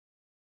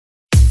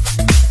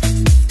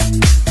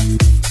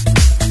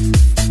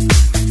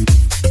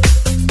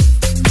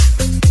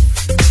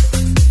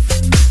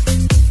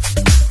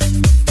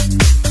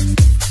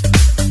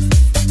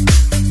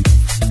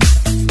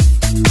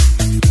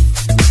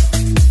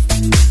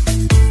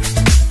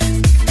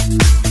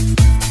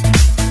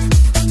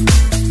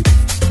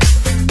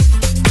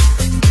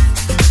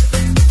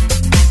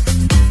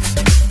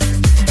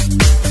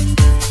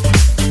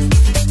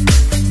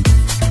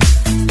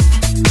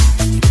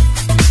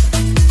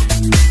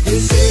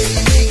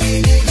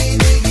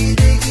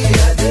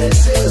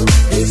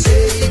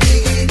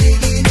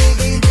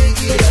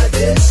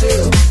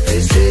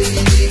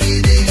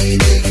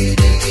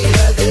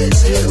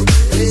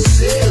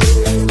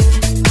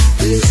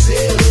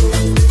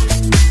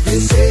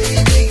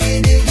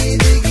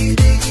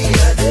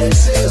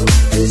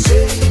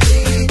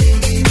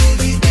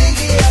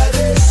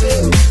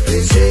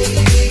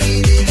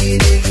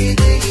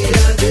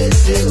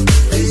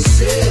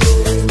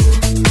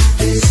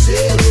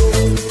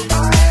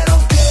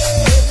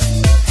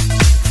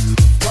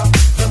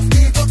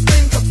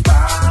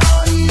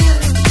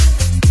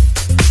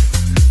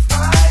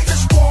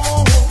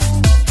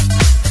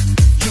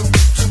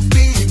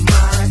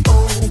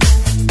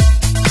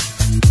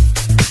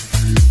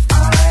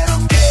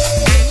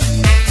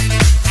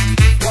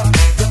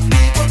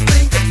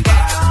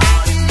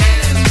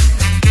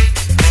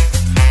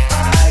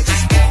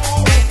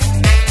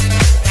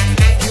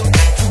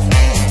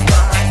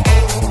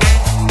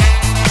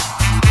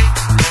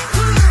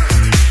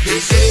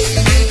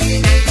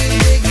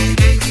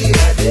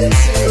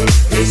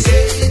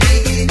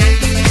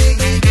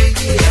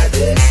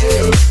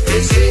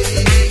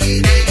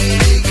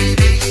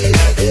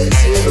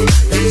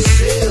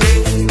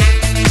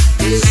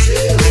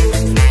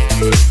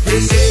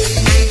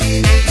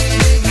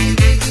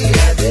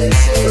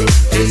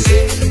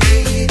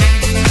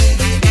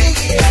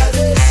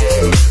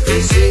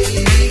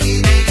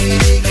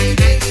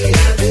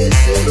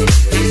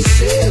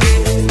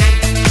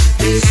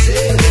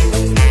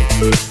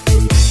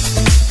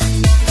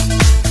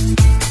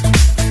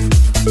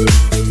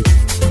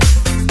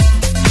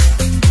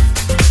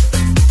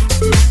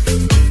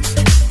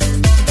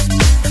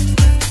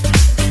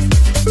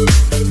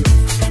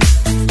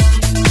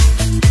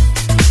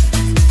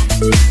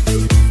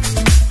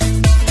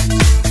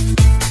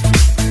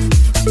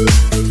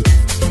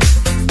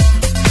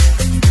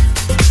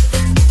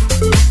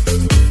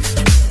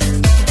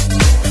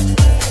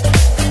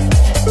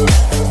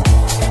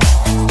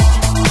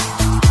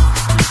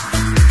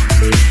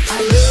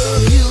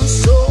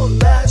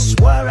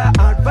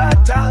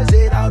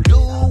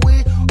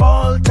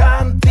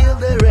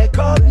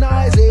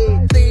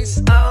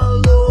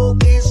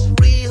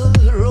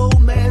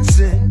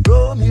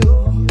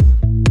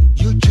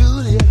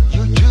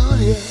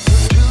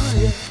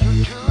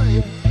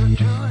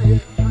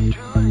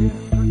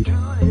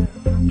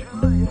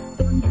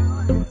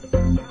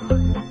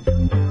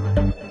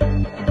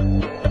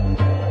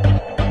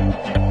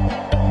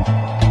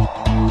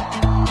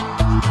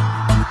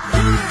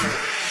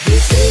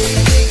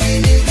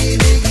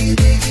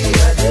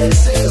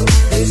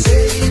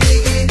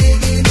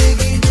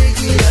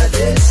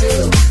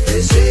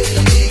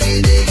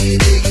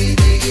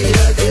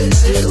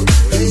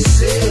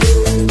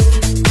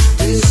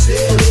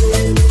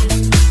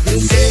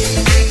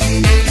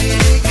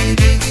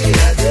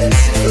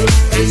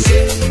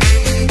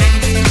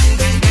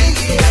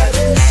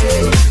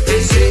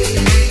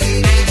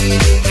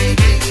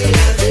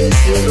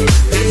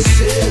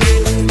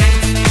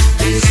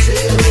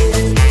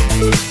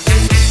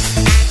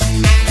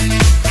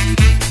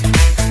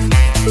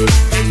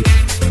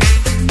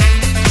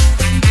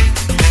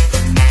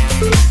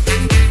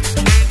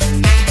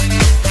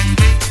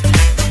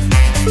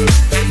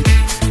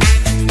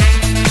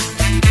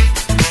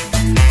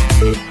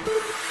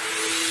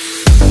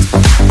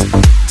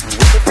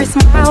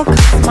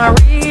'cause my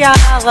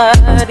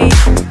reality,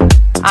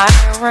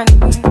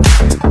 irony.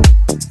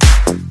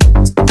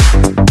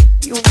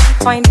 You won't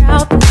find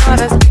out what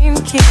has been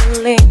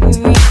killing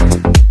me.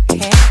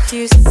 Can't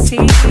you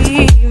see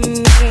me?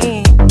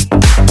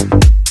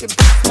 It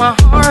breaks my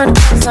heart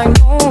 'cause I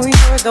know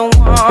you're the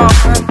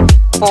one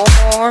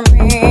for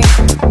me.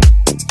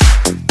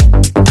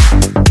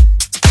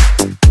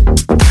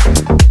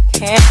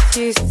 Can't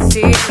you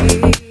see?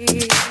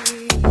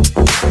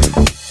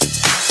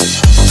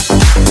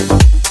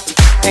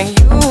 And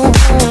you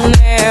will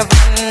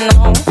never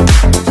know.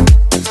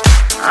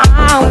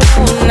 I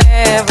will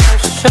never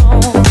show.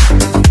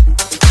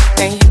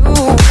 And you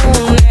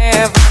will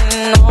never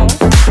know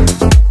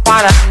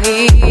what I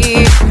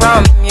need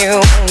from you,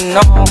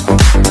 no.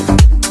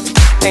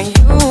 And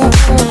you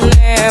will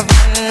never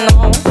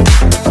know.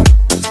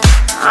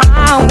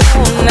 I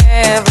will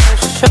never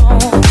show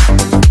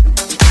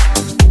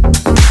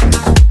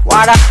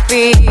what I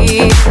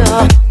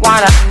feel,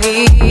 what I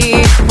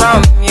need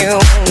from you,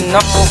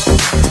 no.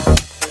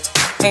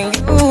 And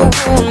you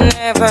will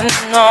never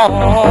know.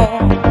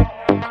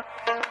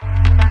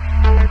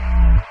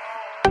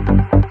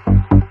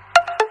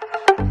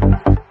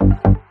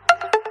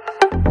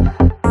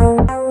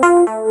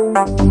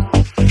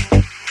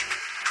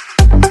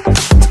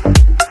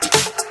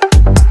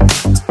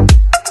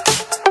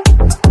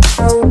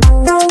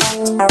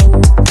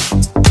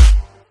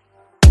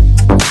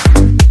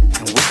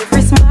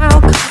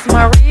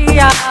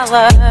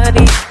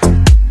 Reality,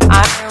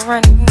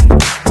 irony.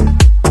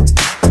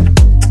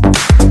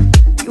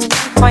 You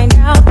won't find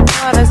out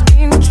what has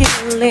been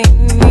killing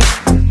me.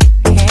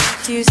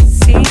 Can't you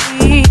see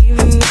me?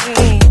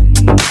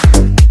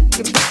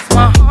 It breaks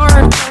my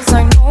heart 'cause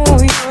I know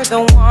you're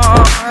the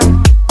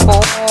one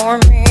for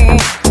me.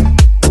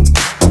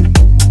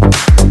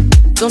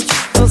 Don't you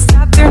feel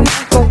sad there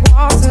never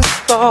was a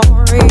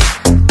story?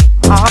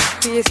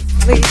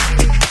 Obviously.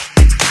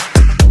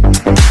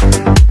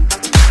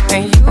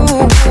 And you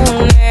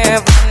will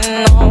never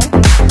know.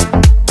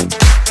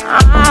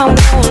 I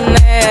will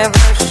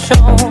never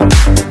show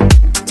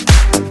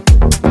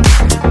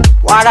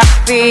what I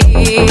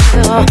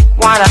feel,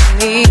 what I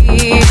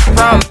need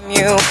from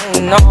you,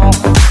 no.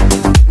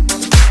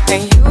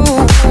 And you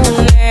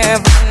will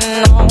never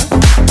know.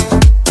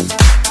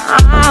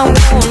 I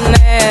will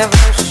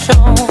never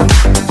show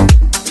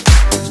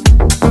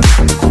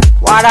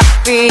what I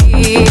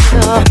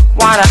feel,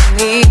 what I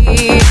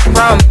need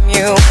from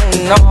you,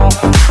 no.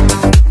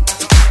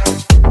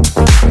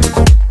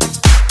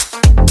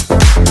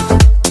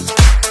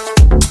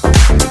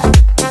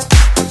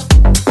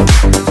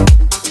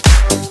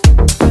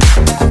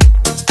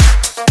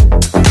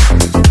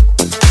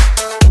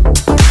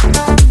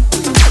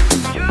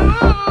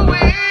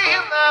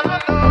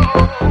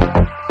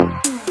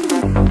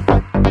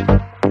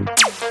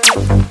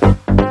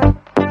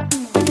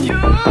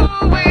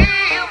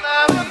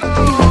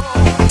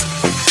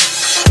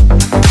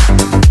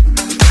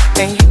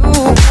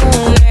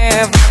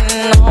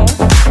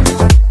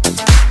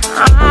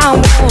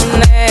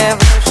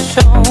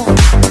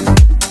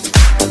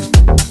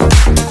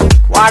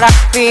 What I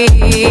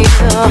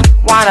feel,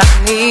 what I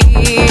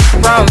need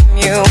from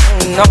you,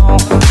 no.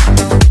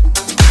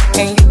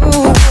 And you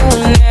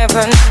will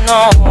never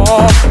know.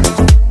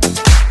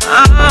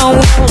 I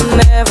will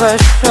never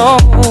show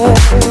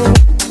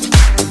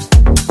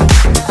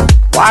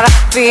what I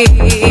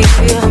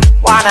feel,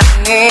 what I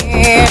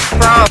need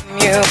from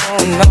you,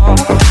 no.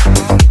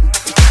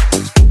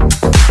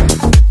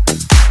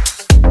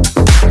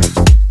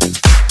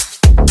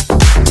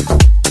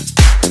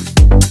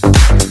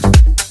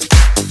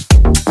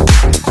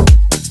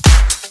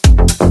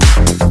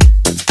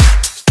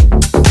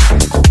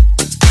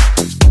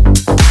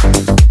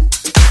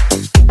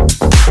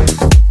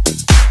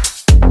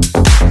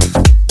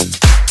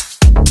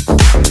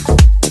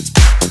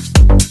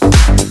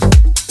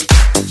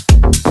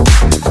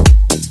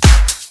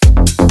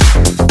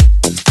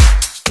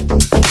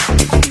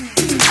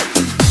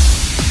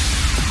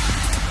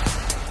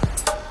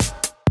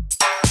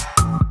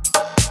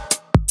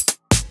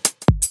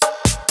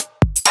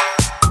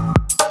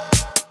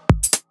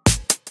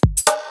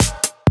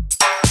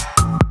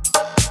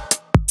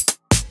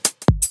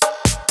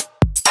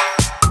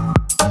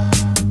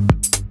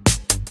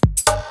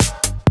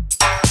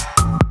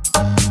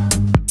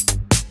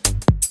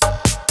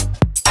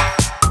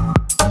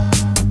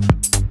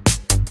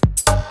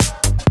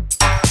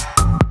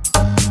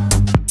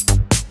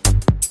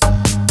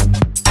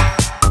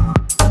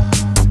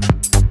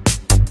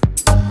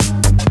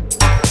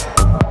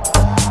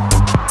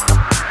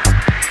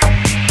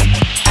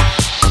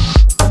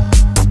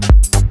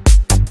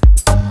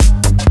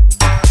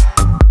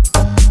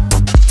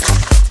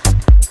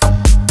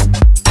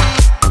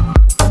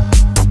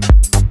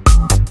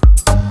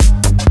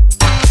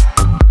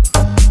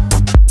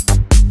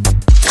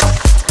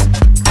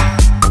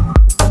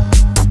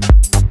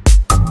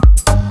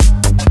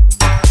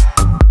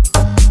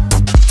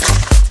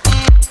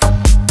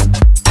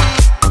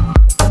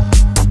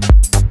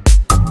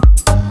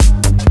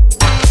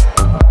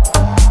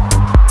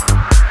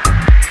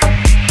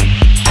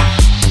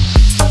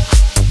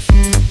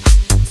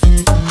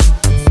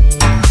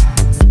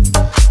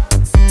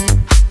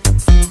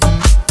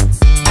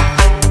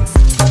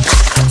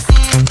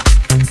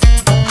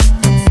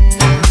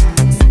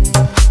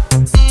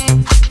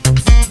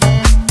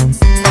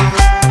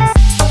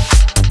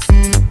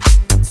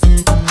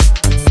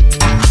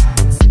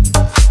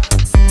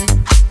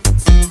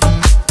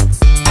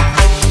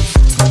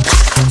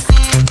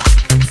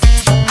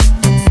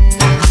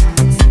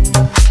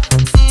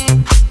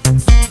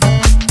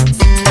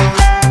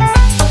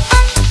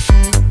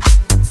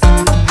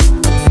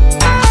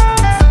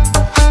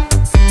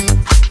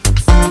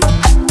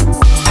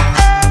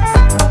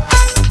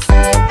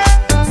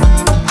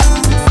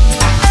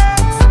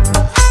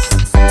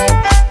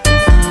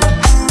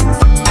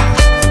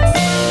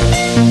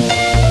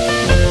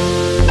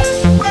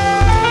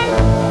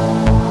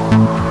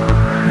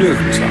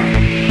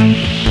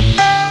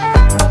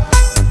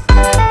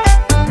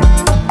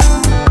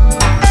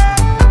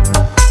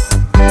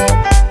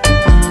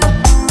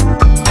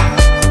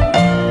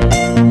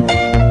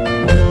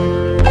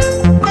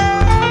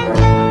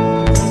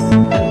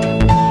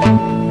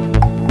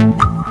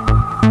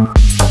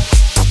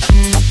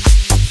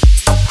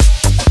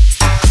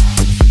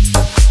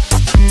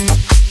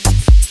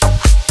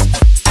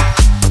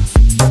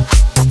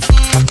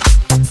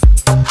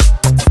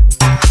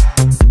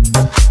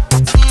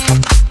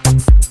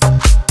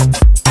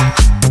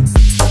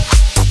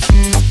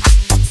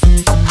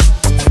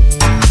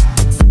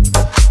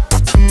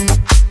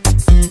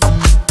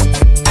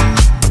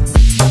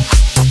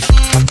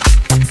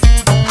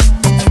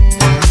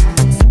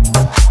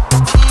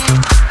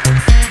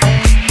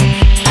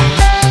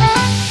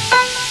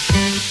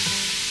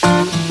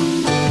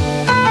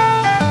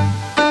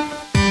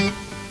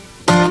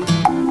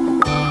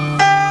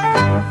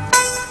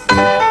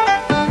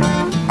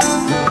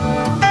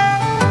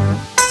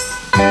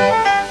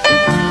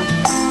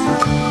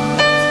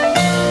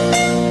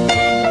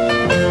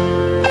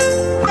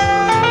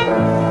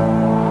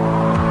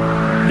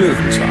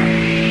 Löwenzahn.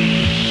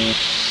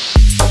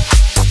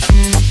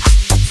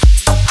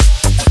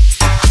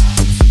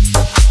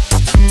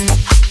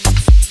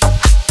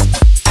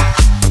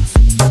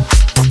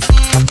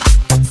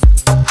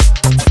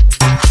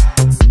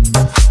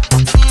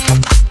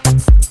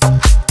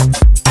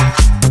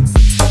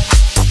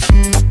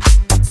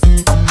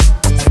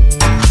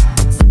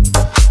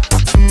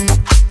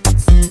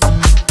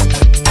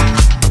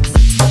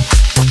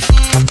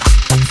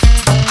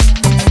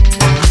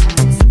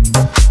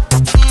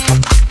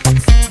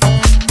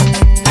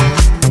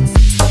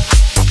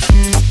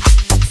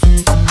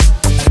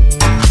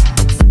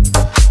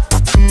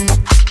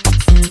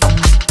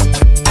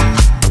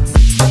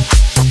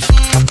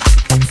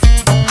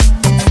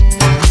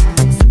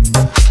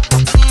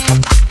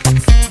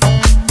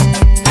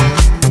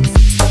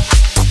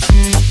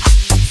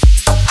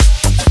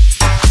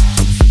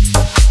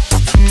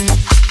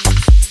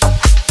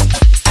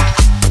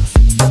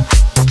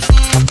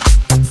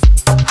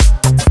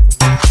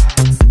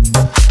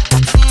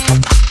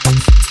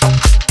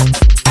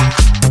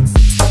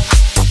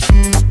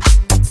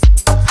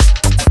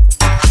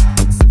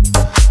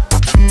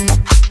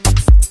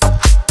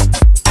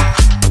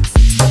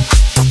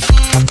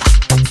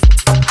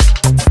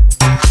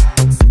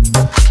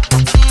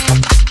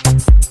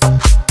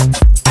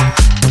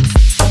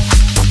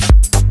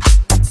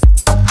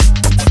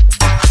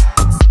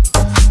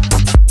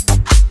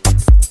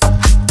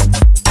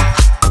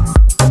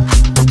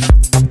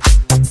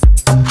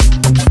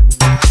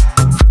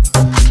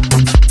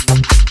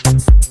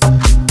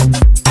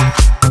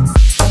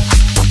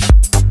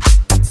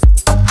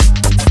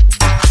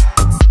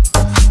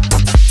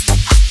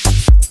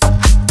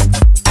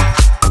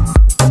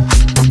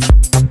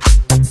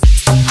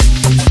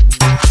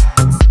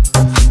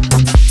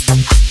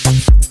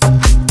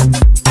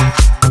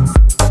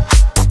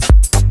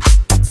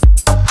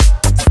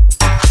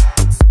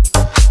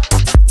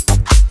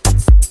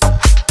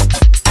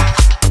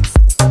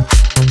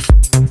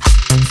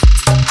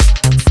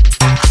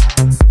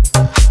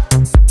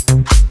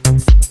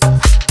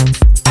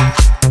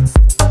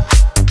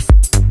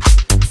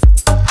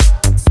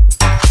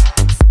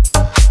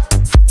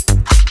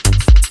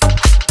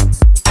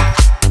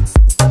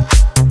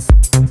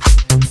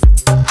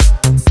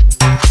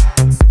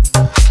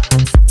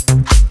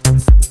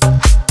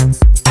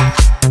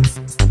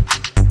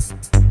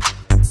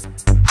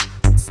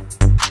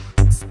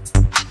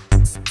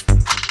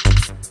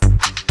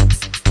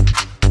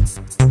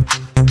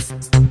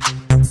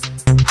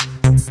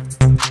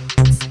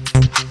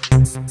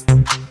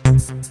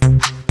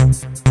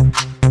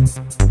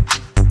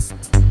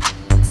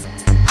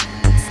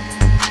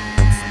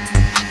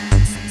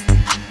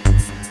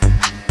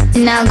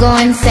 Now go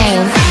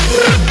insane.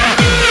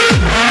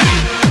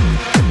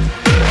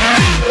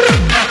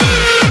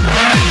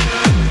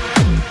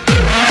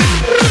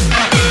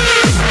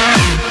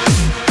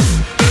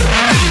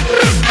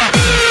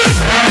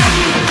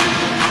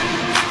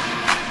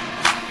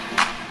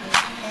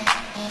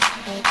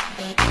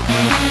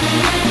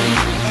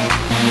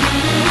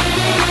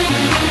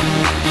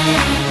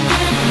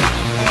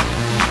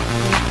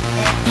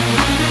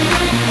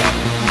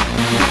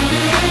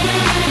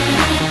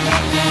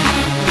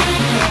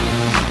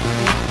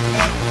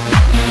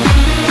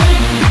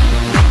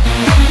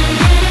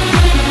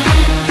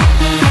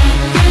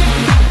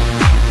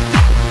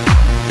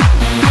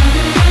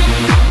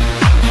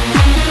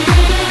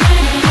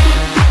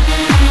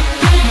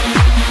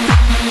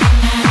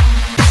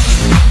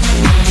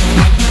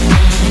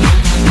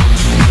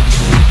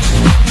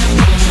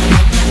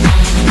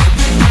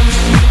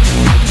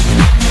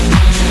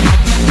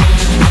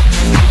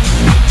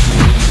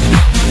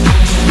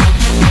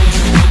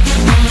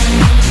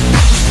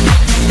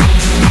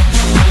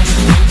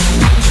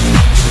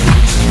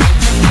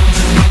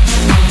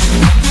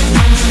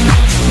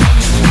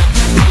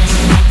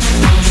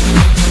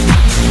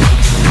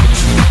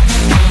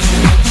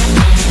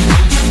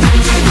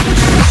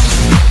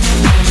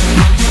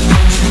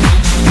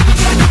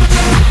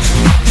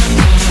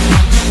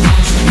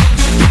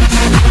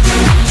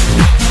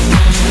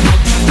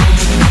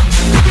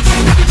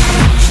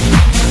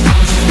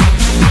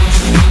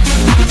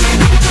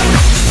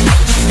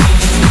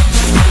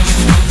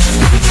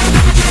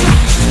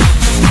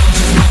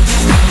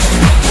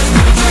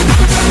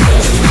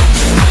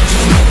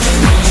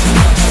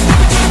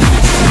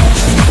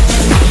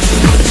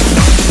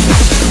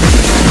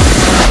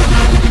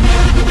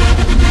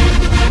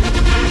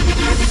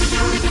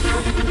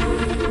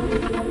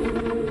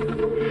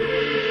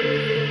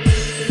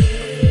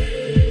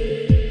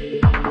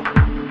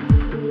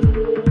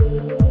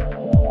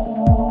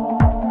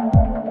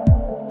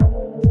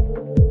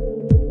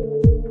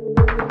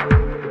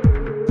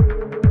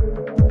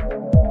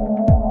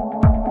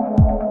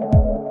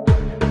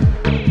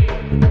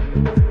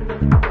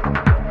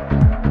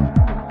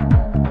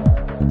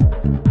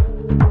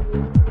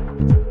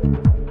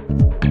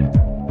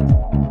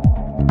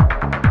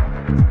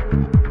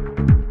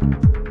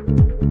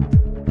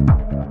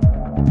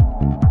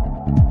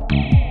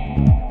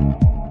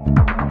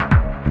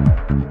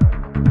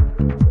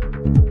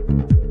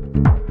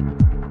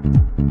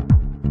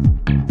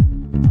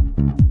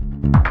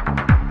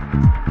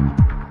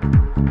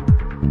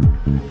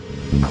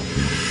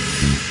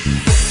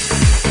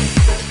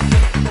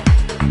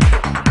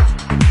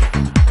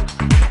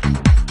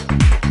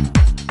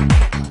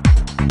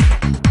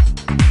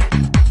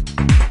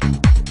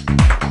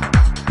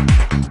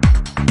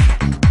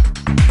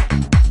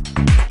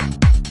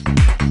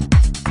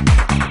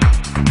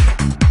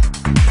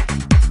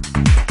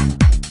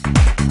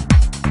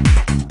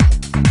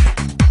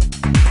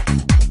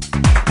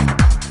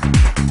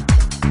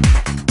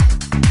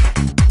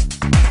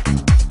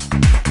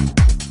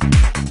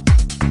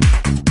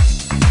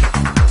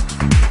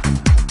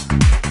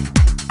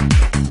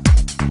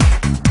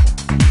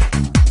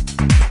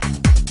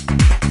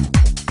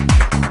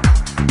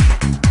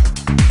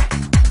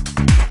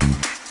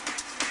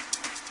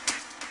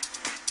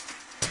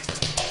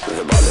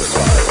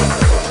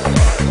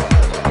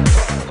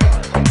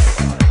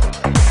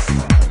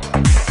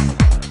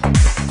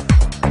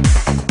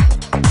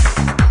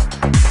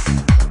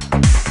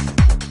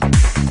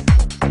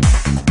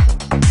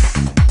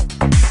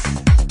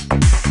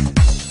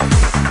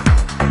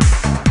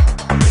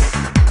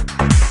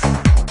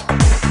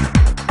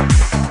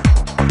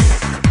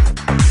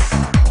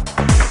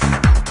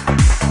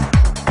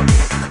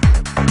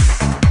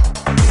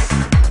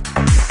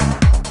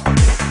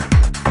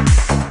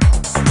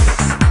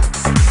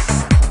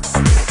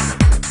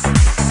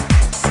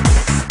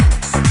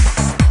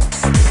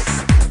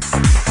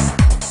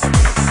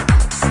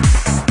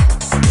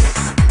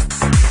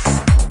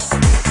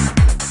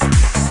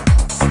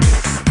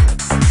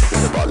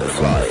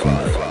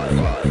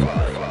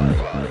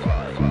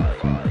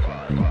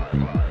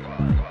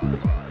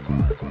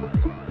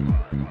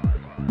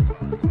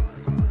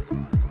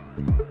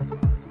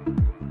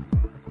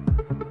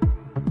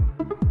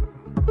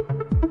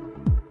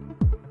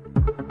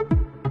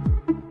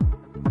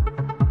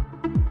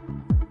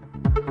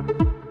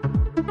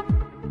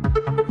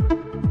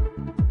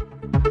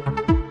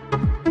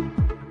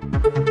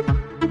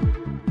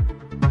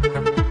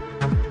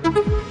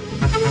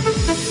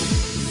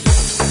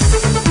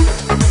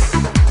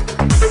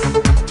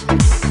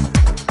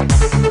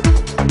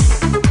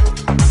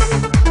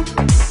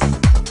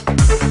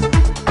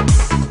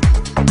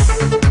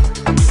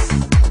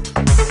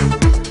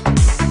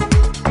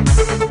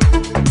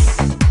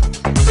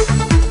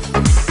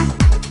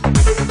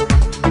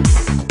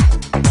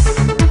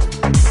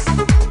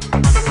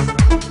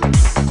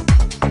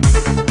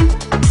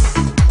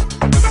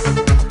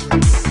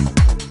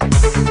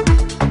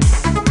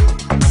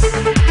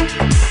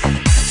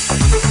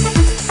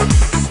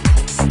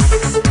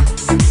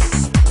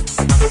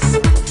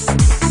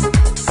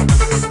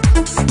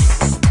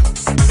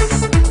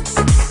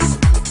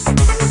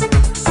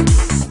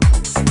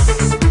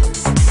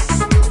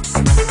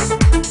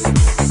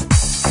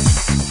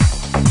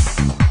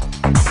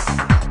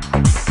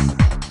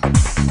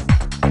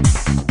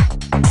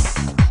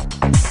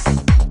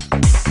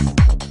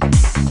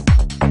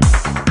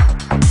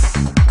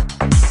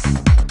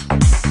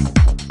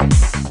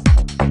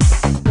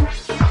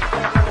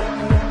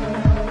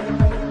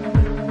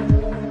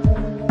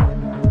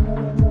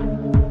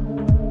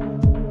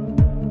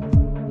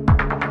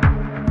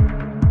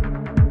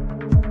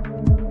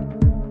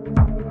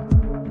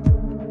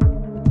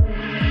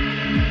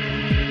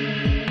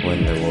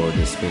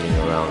 me spinning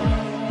around.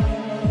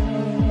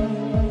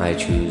 I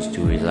choose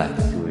to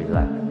relax,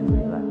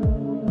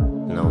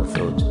 no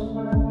thought.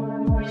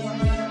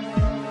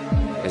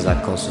 As I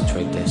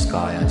concentrate the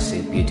sky, I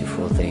see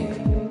beautiful things,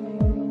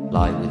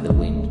 lie with the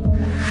wind,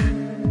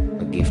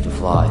 a gift to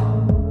fly,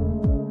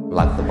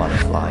 like the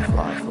butterfly,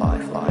 fly, fly,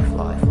 fly,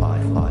 fly, fly, fly,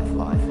 fly,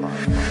 fly, fly,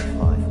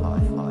 fly, fly,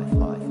 fly, fly,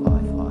 fly, fly,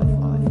 fly,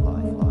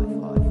 fly,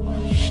 fly,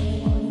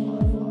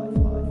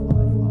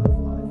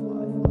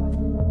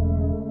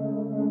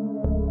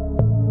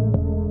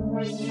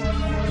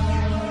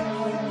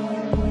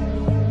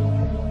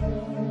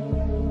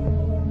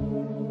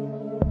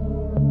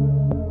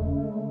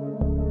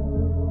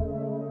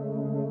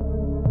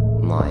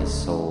 My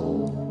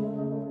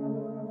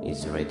soul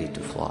is ready to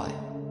fly.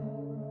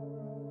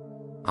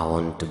 I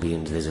want to be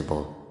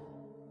invisible.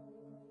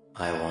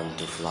 I want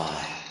to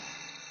fly.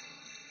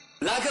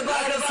 Like a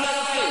butterfly!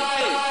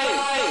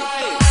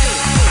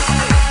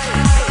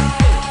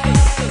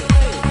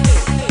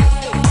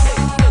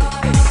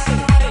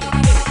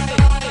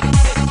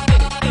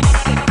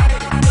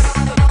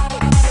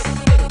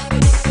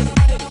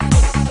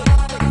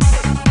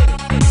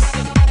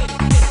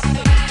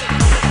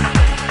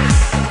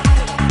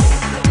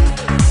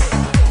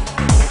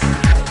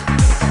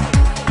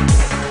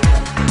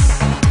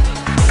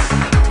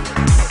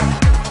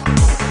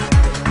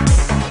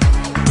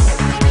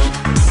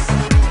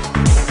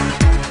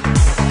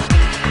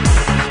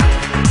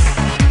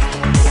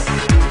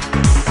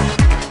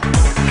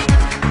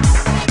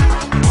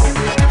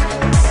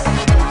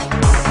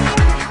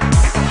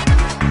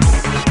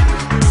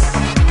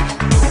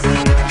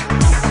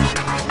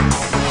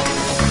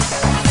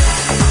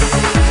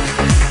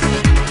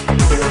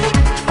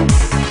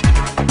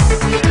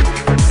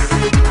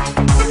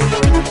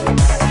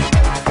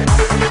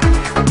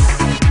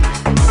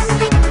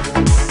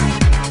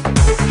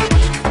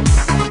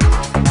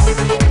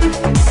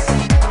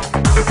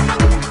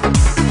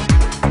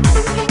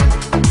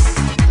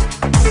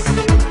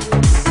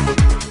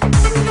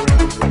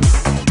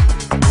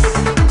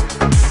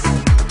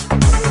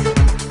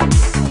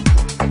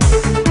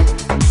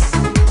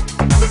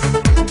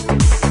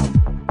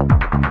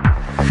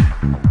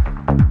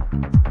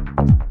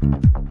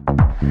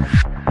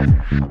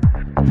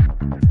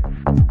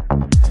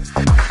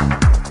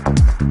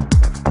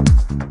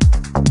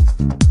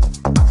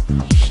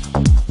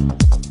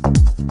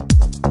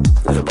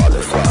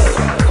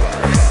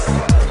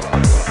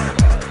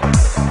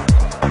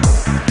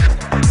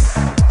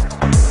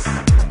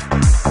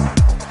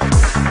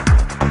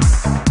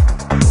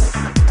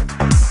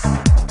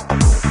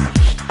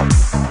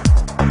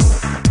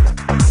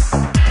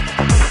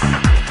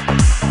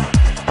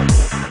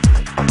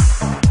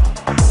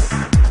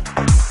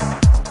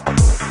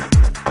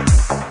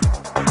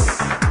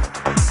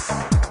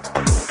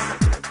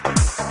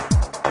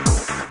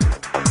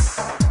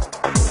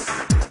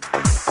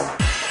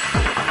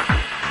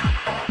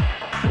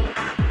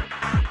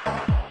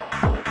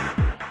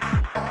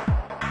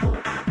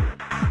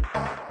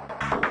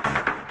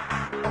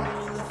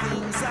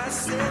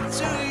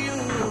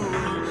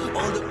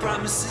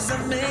 Promises I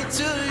made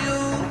to you,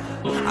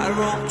 I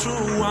wrote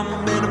true, I'm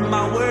a man of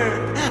my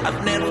word.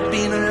 I've never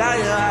been a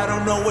liar, I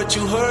don't know what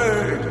you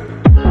heard.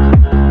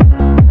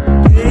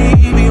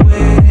 Baby,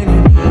 when you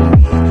need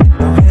me,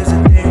 don't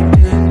hesitate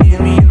to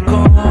give me a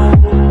call.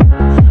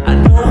 I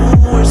know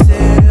we're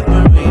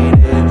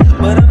separated,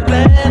 but I'm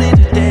planning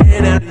to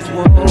tear down these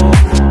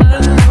walls. I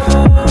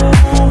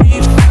know we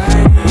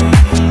fight through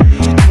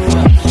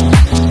us. I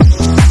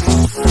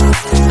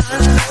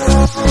know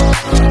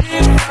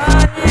we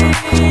fight.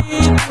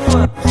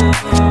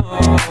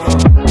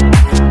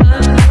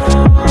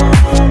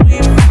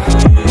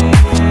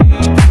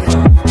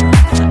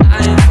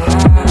 I know we fight.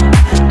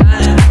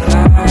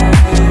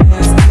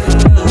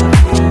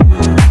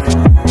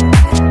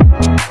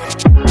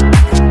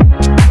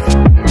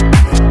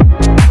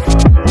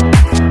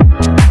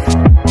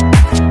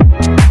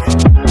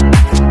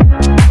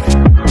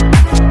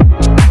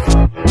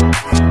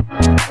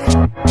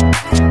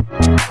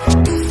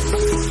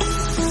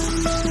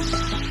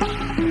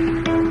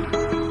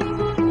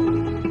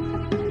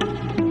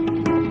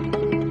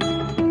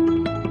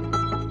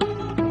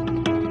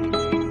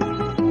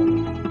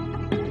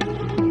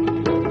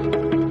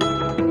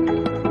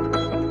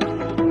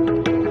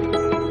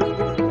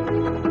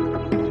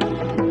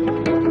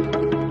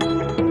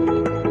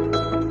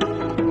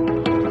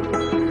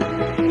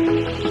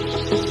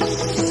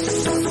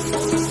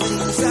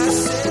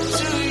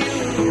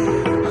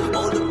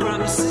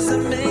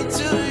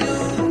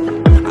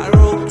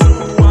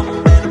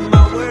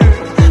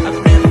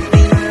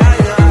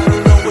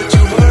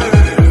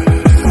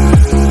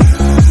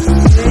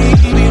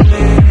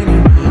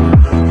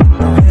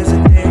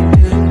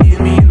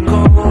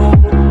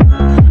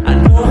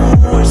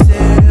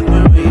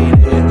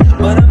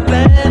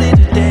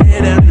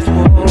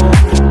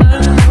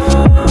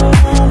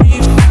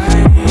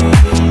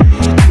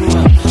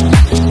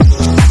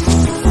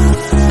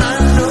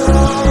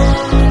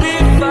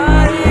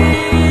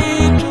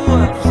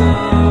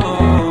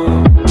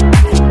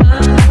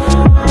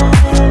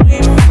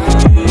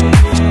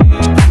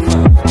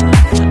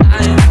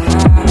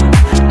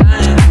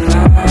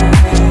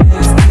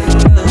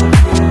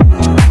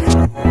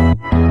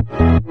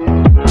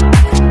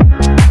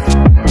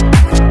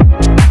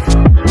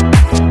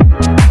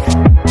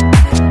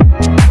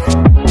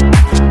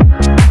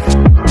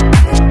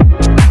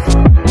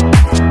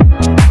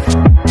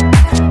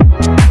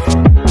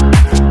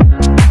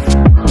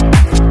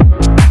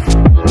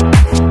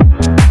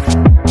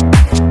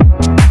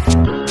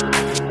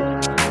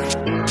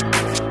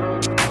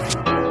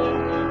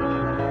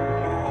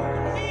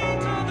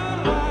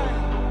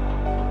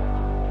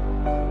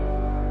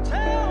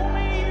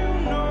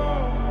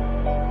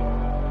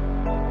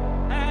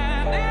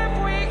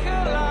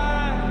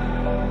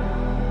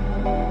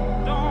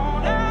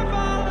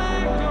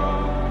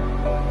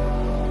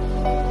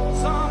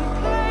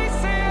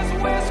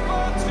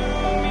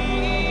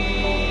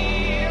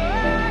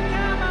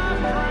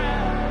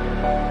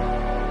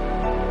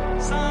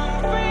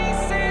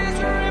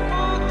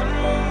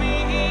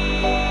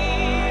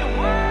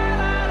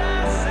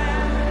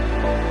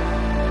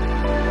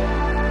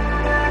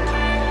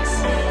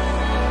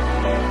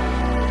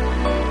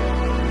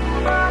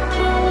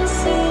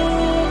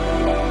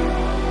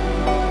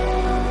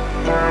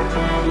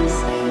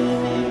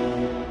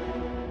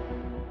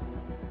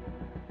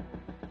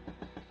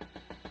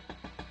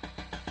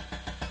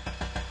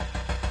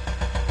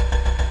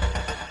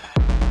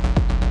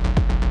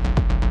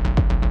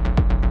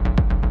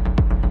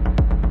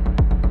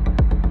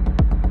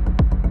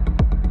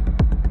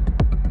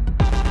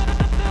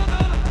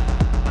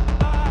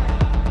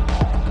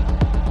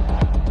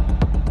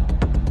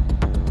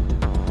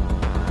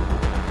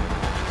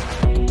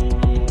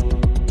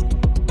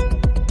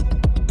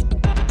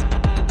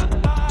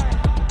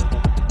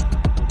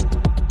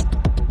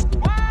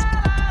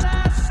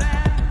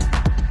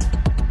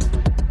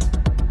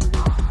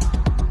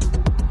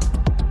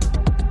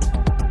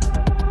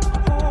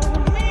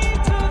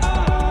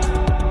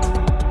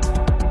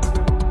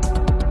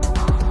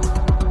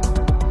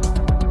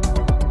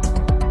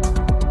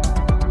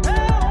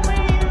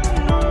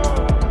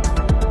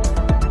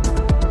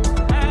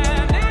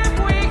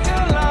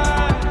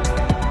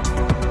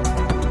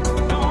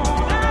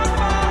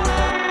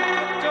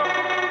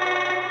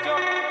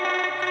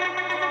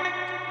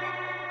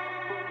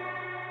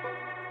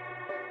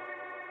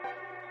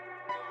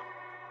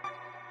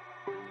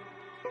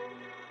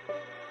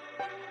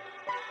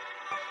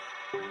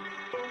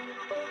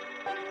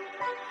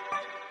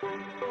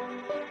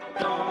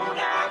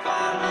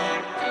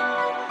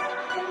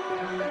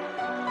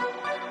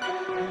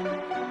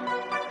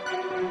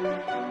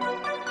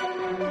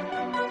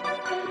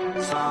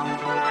 Some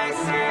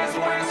places